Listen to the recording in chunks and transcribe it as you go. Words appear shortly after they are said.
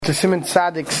To Siman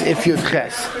Tzadik Seif Yud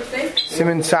Ches.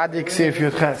 Siman Tzadik Seif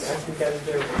Yud Ches.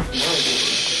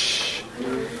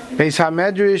 Beis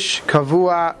HaMedrash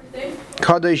Kavua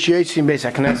Kadosh Yotzim Beis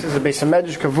HaKnesses. The Beis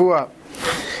HaMedrash Kavua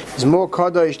is more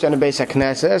Kadosh than the Beis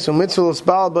HaKnesses. So Mitzvah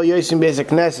L'Spal Ba Yotzim Beis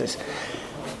HaKnesses.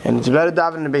 And it's better to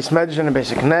have in the Beis Medrash than the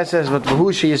Beis HaKnesses. But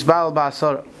V'hushi Yisbal Ba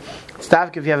Asara. It's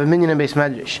tough if you have a minyan in Beis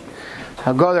Medrash.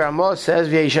 Haggadah Ramos says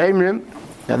V'yesh Eimrim.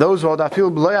 Now those who hold Afil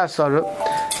B'loi Asara,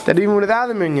 that even without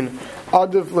a minyan,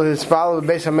 Adif L'Hispal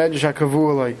Beis HaMedrash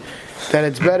HaKavua, that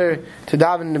it's better to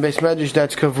daven in the Beis Medrash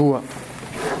that's Kavua.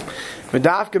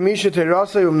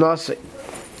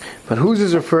 But who's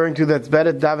is referring to that's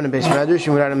better to daven in the Beis Medrash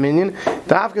and without a minyan?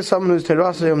 Dafka someone who's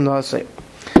Terasa Nase.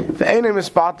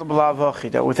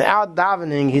 That without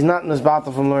davening, he's not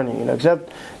nisbatel from learning.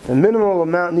 Except the minimal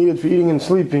amount needed for eating and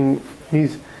sleeping,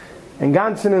 he's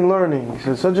engancing in learning.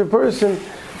 So such a person,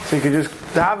 so he could just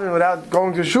daven without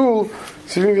going to shul.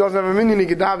 So if he doesn't have a minyan, he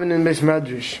could daven in Beis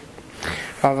Medrash.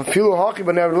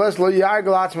 But nevertheless, lo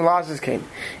yargalatz molasses came.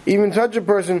 Even such a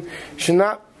person should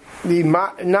not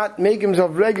make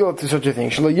himself regular to such a thing.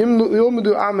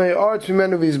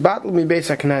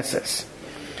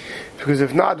 Because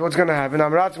if not, what's going to happen?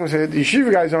 I'm not going to say the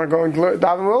yeshiva guys aren't going to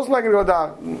daven. We're also not going to go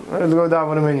daven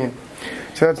with a minyan.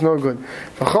 So that's no good.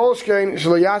 You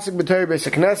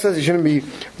shouldn't be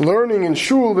learning in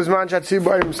shul. Some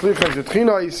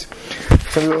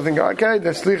people think, okay, the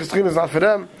slichas is not for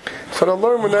them. So they'll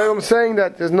learn when they're saying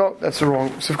that that's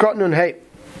wrong. So hey.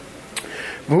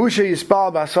 V'husha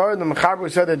Yispal Basar, the Mechaber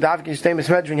said that Davkin you stay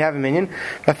Mismedr when you have a minyan.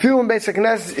 But few in Beis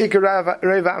HaKnesses Ikar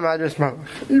Reva Amadras Malach.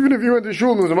 Even if you went to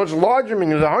shul, there was a much larger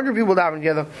minyan. There was 100 people davening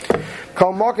together.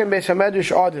 Call Makan Beis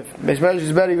HaMedrash Adif. Beis Medrash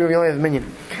is better even if you only have a minyan.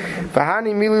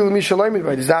 V'hani Mili L'Mishalayimid.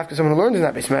 By this Davkin, someone who learns in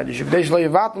that Beis Medrash. If they shall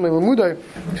Yevatim L'Mudai,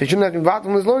 so you shouldn't have to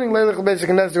Yevatim is learning Leilach Beis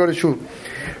HaKnesses to go to shul.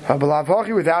 B'lav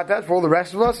Hachi, without that, for all the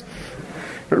rest of us,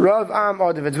 Rav Am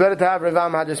Adif. It's better to have Rav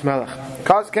Am Hadras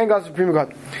Melech. Ken God Supreme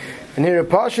God. And here,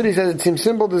 Pasha, he says it seems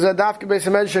simple. There's a dafka Beis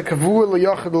HaMedrash kavua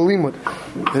l'yachad l'limud.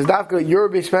 There's dafka your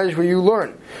Beis HaMedrash where you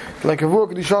learn, like kavua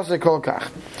kedushasei kol kach.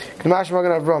 K'mash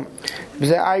magen Avram.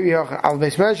 B'zeh ayvi hacha al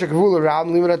Beis HaMedrash kavua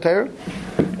l'rabim limud HaTorah.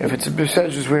 If it's a Beis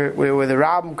HaMedrash where the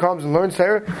rabbim comes and learns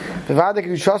Torah, b'vadei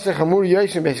kedushasei chamur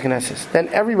yosim Beis HaKnesses. Then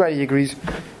everybody agrees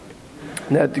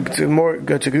that it's more to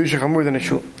kedusha chamur than a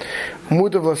shul.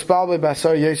 Mutav l'spal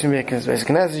b'asar yosim Beis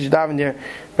HaKnesses. You daven there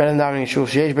better than davening in shul.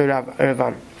 Sheyesh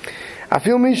be'Ravam. I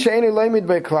feel me she'eni lemid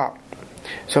by klal.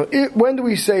 So when do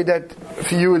we say that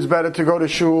for you it's better to go to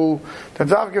shul?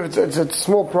 That's if it's a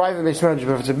small private Beis Medrash,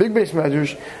 but if it's a big Beis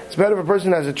Medrash, it's better if a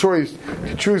person has a choice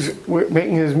to choose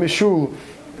making his shul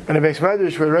in a Beis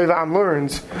Medrash where Reva Am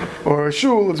learns, or a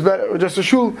shul. It's better, or just a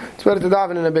shul. It's better to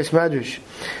daven in a Beis Medrash.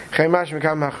 Chaymash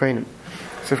mekam hachreinim.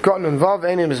 So if gotten involved,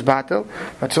 any is battle.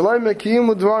 That such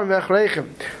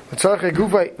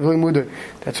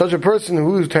a person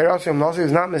who's Teirasim Nasi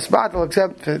is not misbattle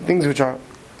except for things which are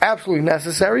absolutely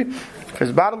necessary for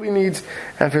his bodily needs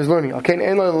and for his learning. Okay, he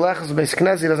doesn't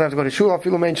have to go to shul.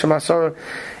 Even if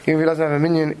he doesn't have a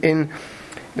minyan in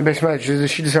the Beis Medrash, the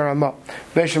Shidduch HaRamah.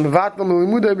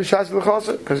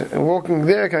 Because walking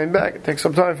there, coming back, it takes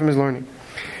some time from his learning.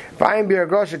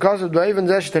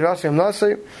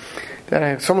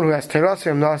 That someone who has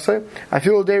Terasa Nasa, I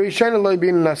feel they shine a light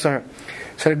being in Nasar.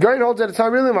 So the Gain holds that it's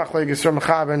not really Machlekes from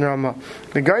Mechaber and Ramah.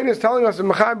 The Gain is telling us that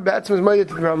Mechaber Batzim is made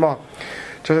to the Ramah.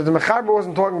 So that the Mechaber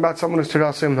wasn't talking about someone who's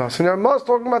Terasa Nasa. And the Ramah is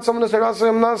talking about someone who's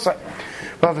Terasa Nasa.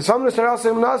 But for someone who's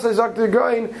Terasa Nasa, it's like the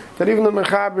Gain that even the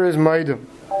Mechaber is made.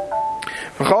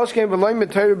 Someone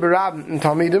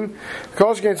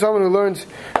who learns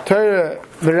Torah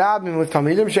B'Rabim with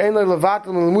Talmidim,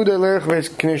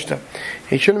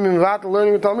 he shouldn't be mevatel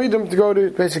learning with Talmidim to go to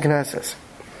Beis HaKnesses.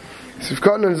 So if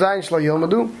gotten in Zayin Shlo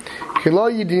Yilmadu, Kilo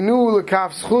Yidinu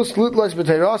L'Kaf Schus L'Utlas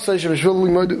B'Teirasa Shevashvil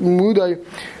L'Mudai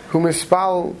Hu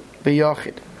Mispal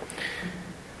B'Yachid.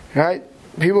 Right?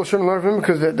 People shouldn't learn from him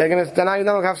because they're not going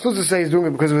to have schus to say he's doing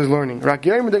it because of his learning. Rak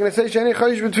Yom, they're going to say Sheni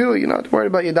Chayish B'Tfilah. You're not worried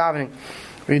about your davening.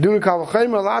 If you're doing Kal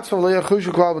V'Chayim, lots of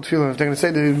Le'Yachushu Klal B'Tfilah. If they're going to say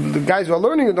the guys who are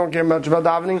learning who don't care much about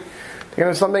davening, they're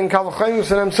going to start making Kal V'Chayim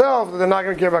for themselves that they're not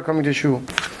going to care about coming to shul.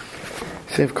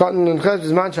 So if Cotton and Ches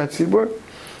B'Zman Shat Tzibur,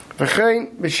 V'chein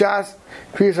B'Shas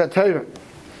Kriyas HaTorah.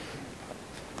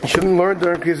 You shouldn't learn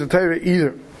during Kriyas HaTorah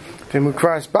either.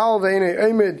 V'mukras Baal V'enei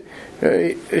Omed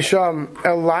Isham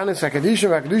El Lanis HaKadishim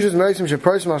HaKadishim Me'isim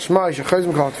She'Prosim HaShma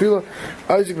Yishachayzim Kal Tfilah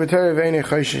Isaac V'Torah V'enei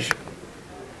Choshish.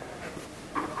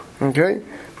 Okay?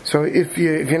 So if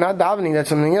you're not davening, that's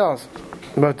something else.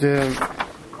 But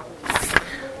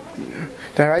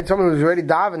right, someone who's already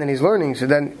davening and he's learning, so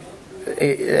then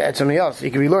at somebody else, he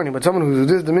could be learning. But someone who's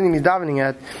this the meaning he's davening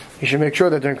at, he should make sure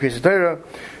that during Kriyas Torah,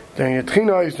 during the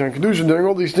Tchinos, during Kedusha, during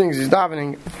all these things, he's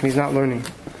davening and he's not learning.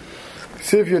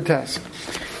 See if your test.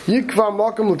 Yikva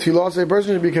Malkum L'Tilas, a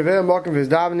person should be Kaveh Malkum for his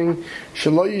davening,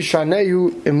 Shelo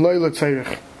Yishanehu Im Lo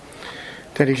L'Tzorech.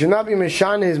 That he should not be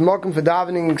Meshane his Malkum for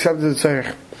davening except the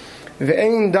Tzorech.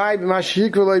 Ve'ein dai b'mash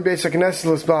yikva lo beis hakneses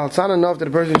l'sbal. It's not enough that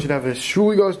a person should have a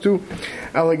shul he goes to.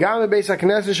 Elegam beis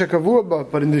hakneses shekavua ba.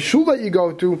 But in the shul that you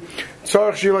go to,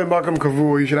 tzarich shiloi makam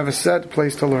kavua. You should have a set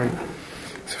place to learn.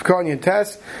 So if Kanye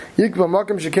test, yikva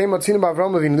makam shekeim matzina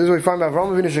b'Avram Avinu. This is what we find by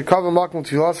Avram Avinu shekava makam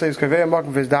tefillah says kaveh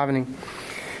makam for his davening.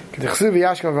 K'dechsiv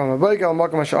yashkem Avram Abayik al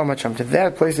makam hasham macham. To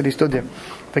that place that he stood there.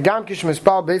 The gam kish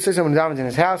mispal beis says when he davens in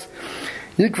his house.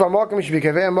 Yikva Malkum should be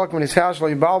Kaveh Malkum in his house.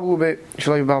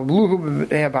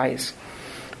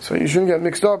 So you shouldn't get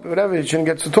mixed up, whatever. You shouldn't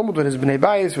get so tumbled with his bnei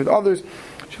bayis, with others. You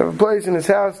should have a place in his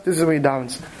house. This is where he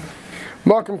davens.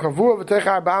 Malkum Kavua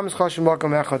v'techar ba'amis chashim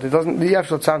Malkum echad. It doesn't. The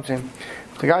efshot something.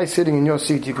 If the guy is sitting in your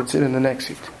seat, you could sit in the next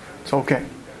seat. It's okay,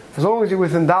 as long as you're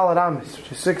within dalat amis, which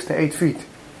is 6 to 8 feet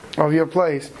of your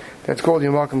place. That's called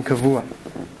your Malkum Kavua.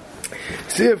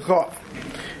 Siv chav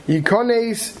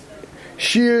yikones.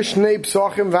 Shir Shnei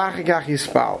Psachim V'achikach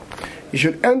Yispal. You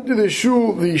should enter the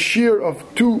shul, the shear of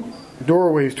 2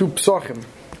 doorways, 2 psachim,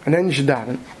 and then you should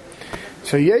daven.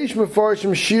 So Yesh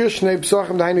Mefarshim Shir Shnei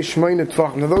Psachim Dainu Shmeine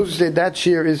Tfachim. Now those who say that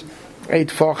shear is 8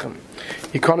 tfachim.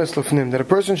 Yikones Lefnim. That a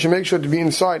person should make sure to be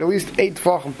inside at least 8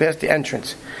 tfachim past the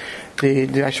entrance. The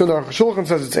Shulchan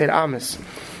says it's 8 amis.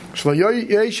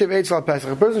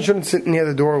 A person shouldn't sit near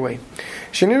the doorway.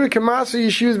 Shenira Kamasa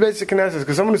Yeshiva's basic Knesset,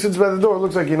 because someone who sits by the door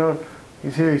looks like,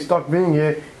 he's here, he's stuck being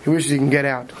here, he wishes he can get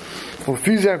out.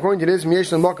 According to this,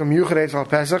 therefore,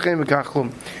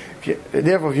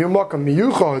 if your makam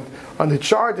miyuchad on the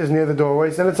chart is near the doorway,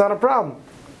 then it's not a problem.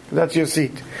 That's your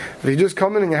seat. If you just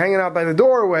come in and you're hanging out by the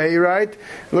doorway, right, it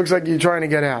looks like you're trying to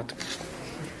get out.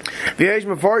 Another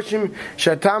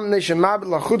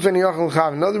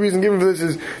reason given for this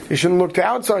is you shouldn't look to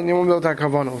outside and you won't be able to have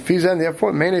kavanah.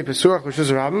 Therefore,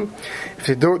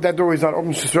 if that door is not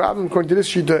open to Rabim, according to this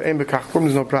sheet,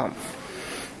 there's no problem.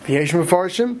 Those who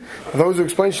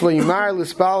explain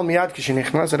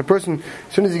that a person,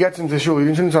 as soon as he gets into the shul, he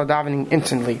shouldn't start davening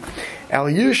instantly.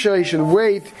 He should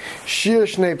wait shir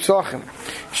shnei psachim.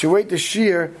 He should wait the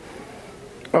shear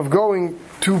of going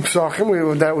 2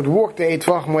 psachim, that would walk the 8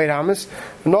 tfachim weight amis.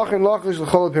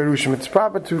 It's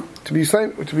proper to be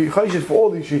chayshed for all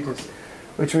these shittas,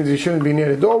 which means you shouldn't be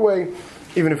near the doorway,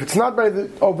 even if it's not by the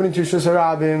opening to Shus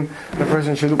Harabim. The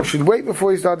person should wait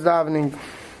before he starts davening.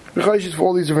 Be chayshed for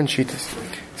all these different shittas.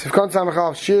 So if can't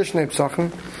samachal shir shnei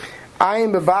psachim,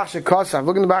 ayin bebach shekasav.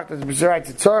 Look in the back. That writes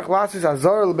it. Tzarich lasis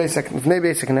azar lebesek v'nei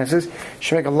besek knesses.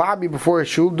 Should make a lobby before a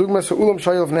shul. Dugmas ulam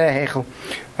shayil v'nei hechel.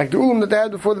 Like the ulam that they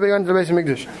had before they began to the Beis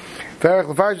Hamikdash.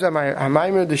 Verich lefarish that my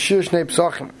hamaimer the shir shnei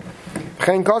psachim.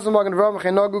 Chen kasam magen v'ram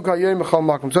chen nagu kal yoyim b'chol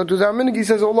makom. So to Zar Minig he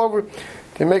says all over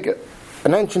they make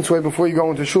an entranceway before you go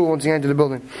into shul once you enter the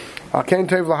building. And a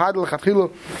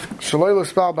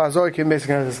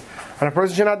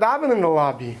person should not daven in the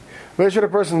lobby. Where should a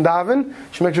person daven?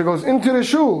 Should make sure he goes into the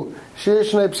shul. Shir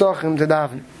shnei psachim to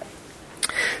daven.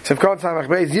 So if God time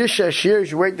you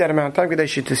should wait that amount of time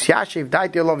because you should yashiv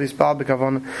daiti love his bal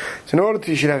b'kavana. So in order to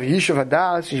you should have yishuv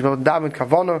hadas, you should be able to daven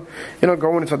kavana. You don't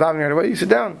go in and start davening right away. You sit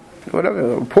down,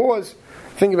 whatever. Pause.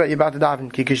 Think about you about to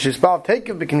daven. Kikish yisbal take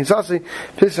it. B'kinisasi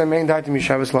pisa main daiti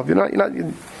mishavas love. You're not.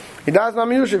 It does not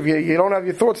yushiv. You don't have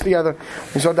your thoughts together.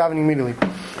 You start davening immediately.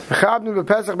 So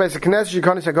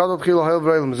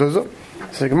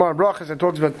Gemara Brachas it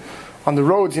talks about on the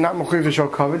roads you're not mechuyev to show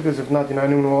covered because if not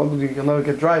you'll never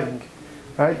get driving,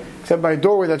 right? Except by a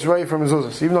doorway that's ready for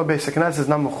mezuzah. So even though Beis Knesset is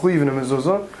not mechuyev in a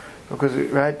mezuzah, because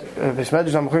right, Beis Medrash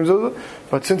is not mechuyev in mezuzah,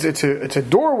 but since it's a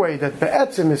doorway that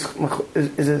be'etzim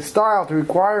is a style to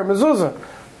require mezuzah,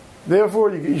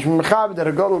 therefore you should mechaber that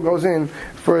a gadol goes in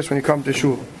first when you come to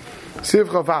shul. Siv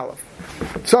Chav Aleph.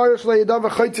 When you're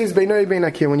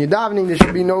davening, there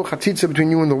should be no chatzitza between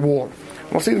you and the wall.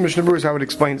 We'll see the Mishnah Berurah how it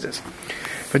explains this.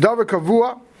 V'davar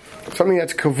kavua, something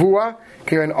that's kavua,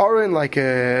 an oren like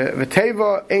a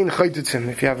v'teva, ein chaytitzim.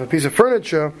 If you have a piece of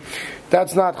furniture,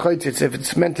 that's not chaytitz. If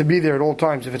it's meant to be there at all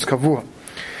times, if it's kavua.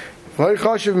 V'loi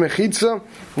chashiv mechitza,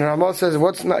 and Ramah says,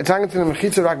 it's hanging to the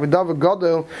mechitza rak v'davar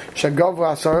gadol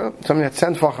shagavra asara, something that's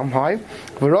 10 tfachim high.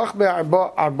 V'rach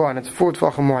be'arba, and it's 4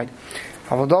 tfachim wide.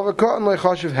 Let's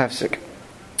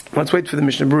wait for the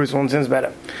Mishnah Berurah, so one sounds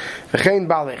better.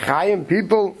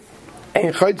 People,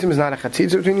 and chaytzim is not a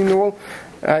chatzitza between you and the wall.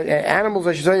 Animals,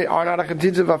 I should say, are not a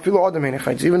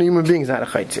chatzitza. Even a human being is not a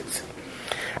chatzitza.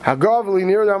 Hagavli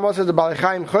near the Rama says the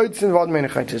Balichaim Chaitzin Vad Mena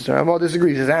Chaitzis. The Rama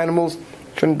disagrees. There's animals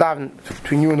shouldn't daven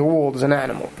between you and the wall. There's an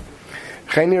animal.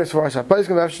 Chaynir as far as place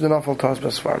can have the Nafal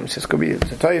Tasbas Farm. It says could be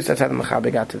to tell you that's how the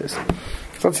Mechabe got to this.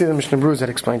 So let's see the Mishnah Berurah that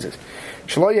explains it.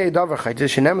 Shaloye Davar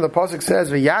Chaitzis. Shenem the pasuk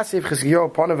says VeYasif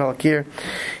Chizkiyo Panav Halkir.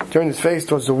 Turned his face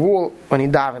towards the wall when he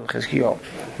davened Chizkiyo.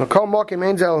 Makal Makim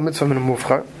Einzel Mitzvah Min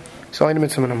Mufcha. So in the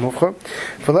mitzvah and mufcha.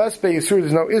 For less pay yisur,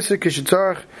 there's no isur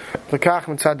kishitzarch lekach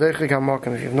mitzad deichik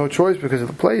hamakim. If you have no choice because of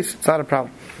the place, it's not a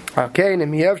problem. Okay, and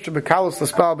miyevshu bekalos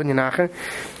l'spal ben yinacher.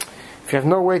 If you have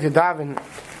no way to daven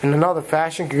in another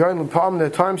fashion, kagoyin l'pam the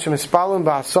time shem espalun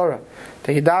ba'asora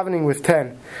that you're davening with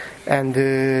 10 and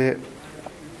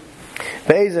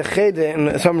Be'ezeh chede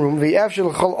in some room.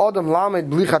 Ve'yefshel chol adam lamed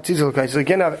bli chatzitzel kaisel. So you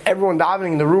can't have everyone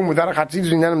davening in the room without a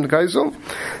chatzitzel in them the kaisel.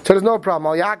 So there's no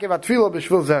problem. Al Yaakov atfilo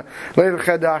b'shvil zeh later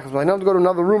ched achas. But I don't have to go to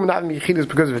another room and have yichidus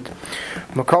because of it.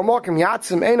 Makal mokim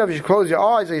yatzim einav. You should close your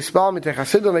eyes. You spell mitech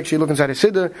hasiddur. Make sure you look inside a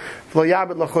siddur. V'lo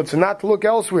yabet lachutz, and not to look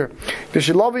elsewhere.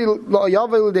 V'shelavi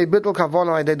yavel de bittel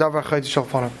kavana de davar chayt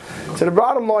shalfana. So the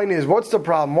bottom line is, what's the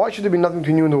problem? Why should there be nothing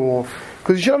between you and the wall?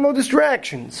 Because you should have no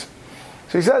distractions.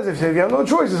 So he says, if you have no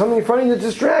choice, there's something in front of you that's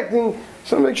distracting,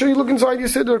 so make sure you look inside your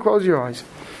siddur, close your eyes.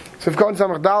 So if you in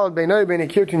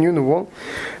you in the wall,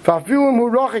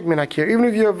 even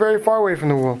if you're very far away from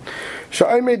the wall, he's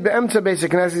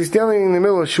standing in the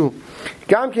middle of shul.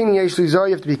 You have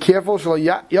to be careful.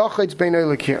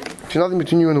 There's nothing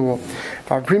between you and the wall.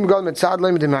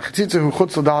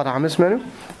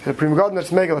 The Prima God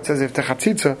that's Megillah, it says if the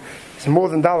chatzitza is more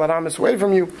than Dal Aramis away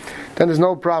from you, then there's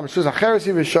no problem. Shuz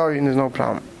Acheresi v'shari, and there's no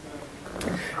problem.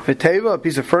 V'teva, a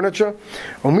piece of furniture.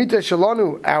 Omite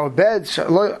shalanu, our beds,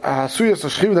 hasuyas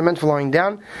l'shchiv, they're meant for lying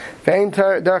down. Ve'ein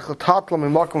derech l'tatlam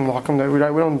and makom. We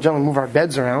don't generally move our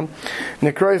beds around.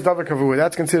 Nekrois davar kavua,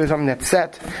 that's considered something that's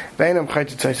set. Ve'enam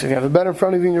chaytzitza. So if you have a bed in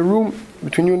front of you in your room,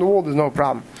 between you and the wall, there's no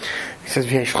problem. He says,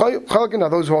 now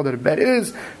those who hold that a bed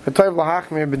is,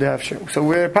 so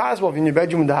where possible, if you're in your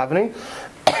bedroom davening,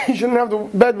 you shouldn't have the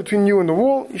bed between you and the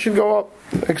wall, you should go up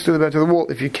next to the bed to the wall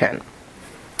if you can.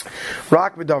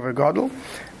 Rak b'davar gadol.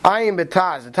 Ayin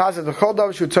betaz. The taz is the chol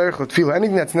davar shu tzarich l'tfila.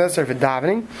 Anything that's necessary for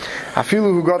davening.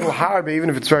 Afilu hu gadol harbe, even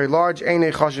if it's very large.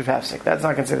 Einei chashiv hefsek. That's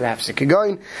not considered hefsek.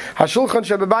 Again, hashulchan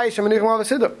shebebayis shemenich mal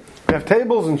v'siddur. We have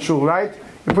tables in shul, right?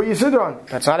 You put your siddur on.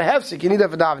 That's not a hefsek. You need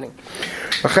that for davening.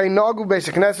 V'chein nagu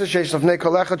basic knesset sheish lefnei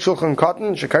kol echad shulchan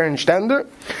cotton shekarin stender.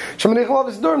 Shemenich mal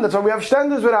v'siddur. That's why we have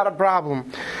stenders without a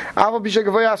problem. Aval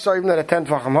b'shegavoyah so even at a 10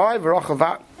 tefachim high.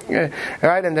 V'rochav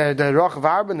right, and the Rachav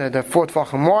Arba, the 4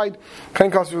 tefachim wide,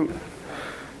 that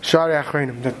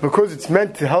because it's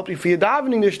meant to help you for your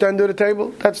davening, you stand at the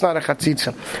table. That's not a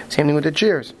chatzitza. Same thing with the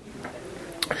chairs.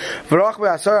 Right,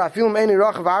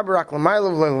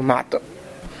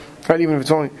 even if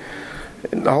it's only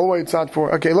the whole way, it's not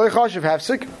for. Okay, loy chashiv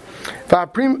hefsek.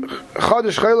 Va'prim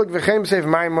chadash chelik v'chem seif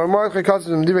ma'im marmar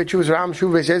chaykatzim divrei tshuvas ram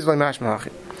shuv v'seis v'limash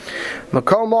malachim.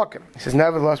 Makol mokim. He says,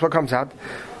 nevertheless, what comes out?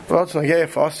 Well, it's not gay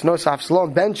for us. No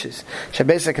safsalon benches.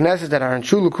 Shabesa knesset that are in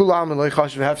shul kulam and loy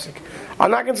chashiv hefsek.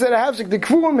 I'm not going to say the hefsek. The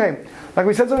kvuim name. Like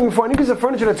we said something before. Any piece of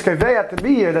furniture that's kaveh to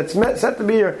be here, that's set to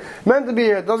be here, meant to be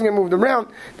here, it doesn't get moved around.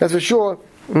 That's for sure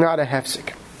not a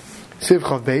hefsek. Siv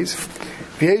chav beis.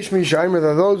 V'yesh mi shaymer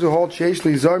that those who hold sheish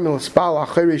li zar mil spal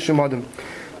acheri shumadim.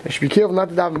 They should be careful not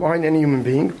to daven behind any human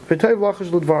being. V'tayv lachash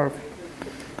ludvarv.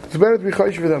 It's better to be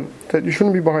chayish for them that you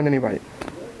shouldn't be behind anybody.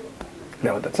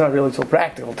 No, that's not really so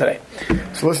practical today.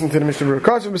 So listen to the Mishnah Berurah.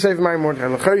 Kasav b'seif ma'im mordechai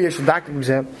l'chari yesh l'daktik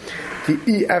b'zeh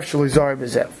the efshel izar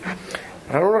b'zeh.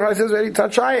 I don't know how it says it's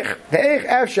not shaykh. The eich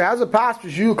efshel has a pass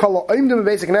which you call oimdim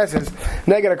basic nesses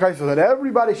negative kaisel that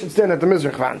everybody should stand at the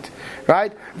mizrach vant,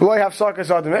 right? Below have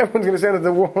sarkas adam. Everyone's going to stand at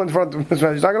the wall in front of the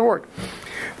mizrach. It's not going to work.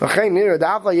 Even according to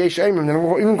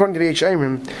the Yesh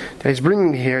Emrim that he's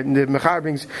bringing here, the Mechar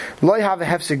brings, Loi have a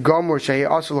hefsek gomer shei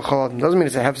asur l'chol. Doesn't mean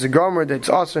it's a hefsek gomer that's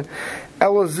asur.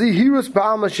 Elo zihirus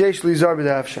ba'alma sheish lizar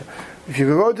b'defsha. If you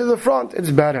go to the front, it's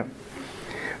better.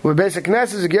 With basic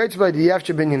knesses, it gets by the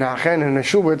yefsha ben yinachen, and in a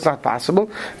shul where it's not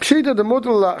possible. Pshita the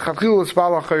mutal chachil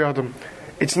l'spal achayadim.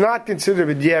 It's not considered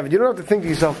a diavad. You don't have to think to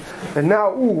yourself that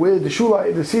now, the shul,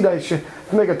 the seat I should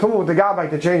make a tumult with the gabbai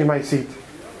to change my seat.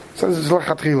 So this is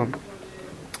lechatchilim.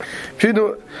 If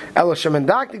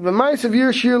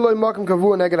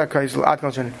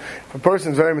a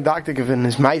person is very medactic in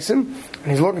his meisim,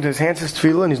 and he's looking to his hands, his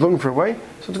tefillah, and he's looking for a way,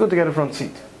 so it's good to get a front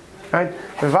seat. Right?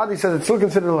 Vadi says it's still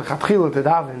considered lechatchilim to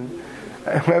daven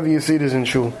whenever you see this in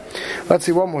shul. Let's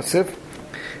see one more sif.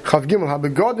 Chav Gimel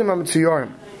habegodim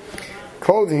hametzuyarim,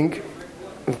 clothing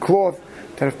and cloth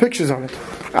that have pictures on it.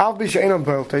 Al b'she'enam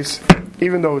b'eltes.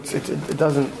 even though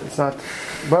it's not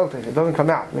welted, it doesn't come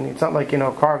out. I mean, it's not like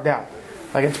carved out,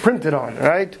 like it's printed on,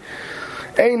 right?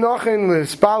 Ein nachin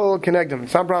l'spalel kenegdem.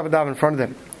 It's not proper to daven in front of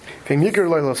them. If you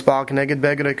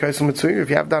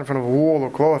have that in front of a wall or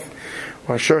cloth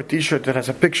or a shirt, t-shirt that has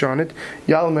a picture on it,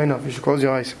 you should close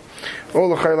your eyes.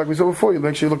 Like we said before, you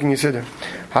make sure you're looking at your siddur.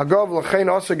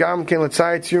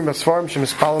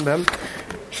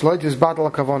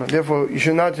 Therefore, you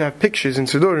should not have pictures in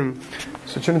siddurim,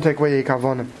 so it shouldn't take away your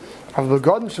kavanah. If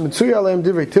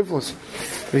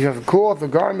you have a cloth or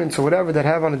garments or whatever that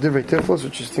have on a divrei tiflos,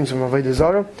 which is things from Avodah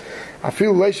Zarah, I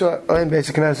feel leisha in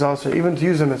basic knesses also, even to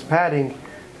use them as padding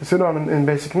to sit on in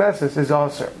basic knesses is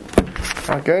also.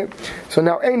 Okay, so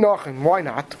now ein nachin, why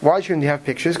not? Why shouldn't you have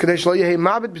pictures? Because you're going to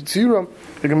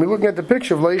be looking at the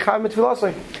picture of leichav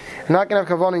mitfilasai, and not going to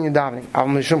have kavanah in your davening.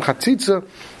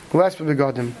 Less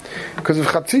begodim, because of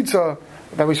chatzitza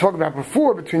that we spoke about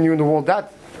before between you and the wall,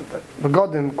 that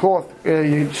begodim cloth,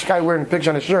 this guy wearing a picture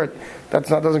on his shirt,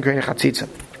 doesn't create a chatzitza.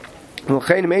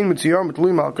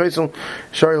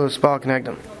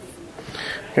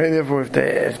 Okay, therefore,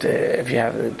 if you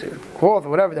have a cloth or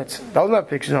whatever that doesn't have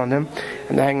pictures on them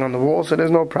and they're hanging on the wall, so there's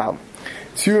no problem.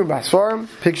 Tziur basfarim,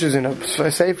 pictures in a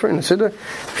sefer, in a siddur.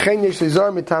 Chen yesh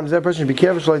lizar mitam zeh, person should be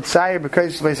careful shlo yitzayir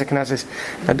because basic knesses.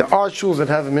 And there are shuls that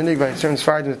have a minig by certain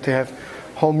Sfardim that they have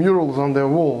whole murals on their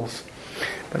walls.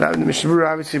 But the Mishnah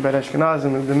Berurah, obviously by the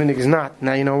Ashkenazim, the minig is not.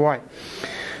 Now you know why.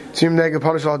 Tzim nega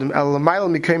parish adam el lamayla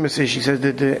mikaim. She says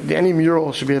that any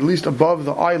mural should be at least above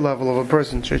the eye level of a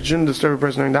person, so it shouldn't disturb a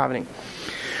person during davening.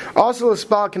 Also, a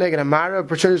spal connected a mara, a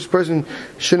person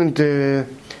shouldn't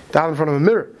daven in front of a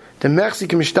mirror. The mechsi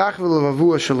k'mishtachvel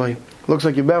levavu shaloi. Looks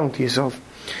like you're bowing to yourself.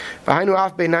 V'hainu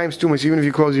af beinaim stumas, even if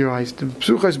you close your eyes. The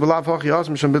psucha is belav hachi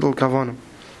asm sham bidl kavana.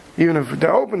 Even if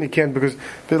they're open, you can't, because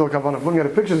bidl kavana. If looking at a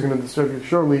picture is going to disturb you.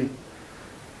 Surely,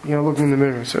 looking in the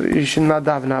mirror. So you should not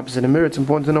daven opposite the mirror. It's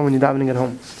important to know when you're davening at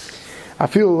home. I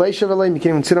feel leishav aleim. You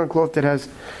can't even sit on a cloth that has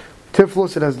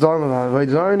tiflus, it has dharma.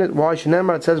 In it. Why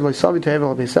shenemar? It says by savi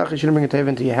tevel beisach. You shouldn't bring a tevel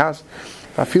into your house.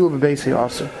 I feel the base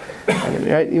also.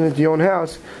 Right, even if your own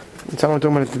house. It's not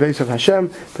talking about the base of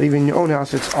Hashem, but even in your own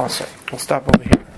house, it's awesome. I'll stop over here.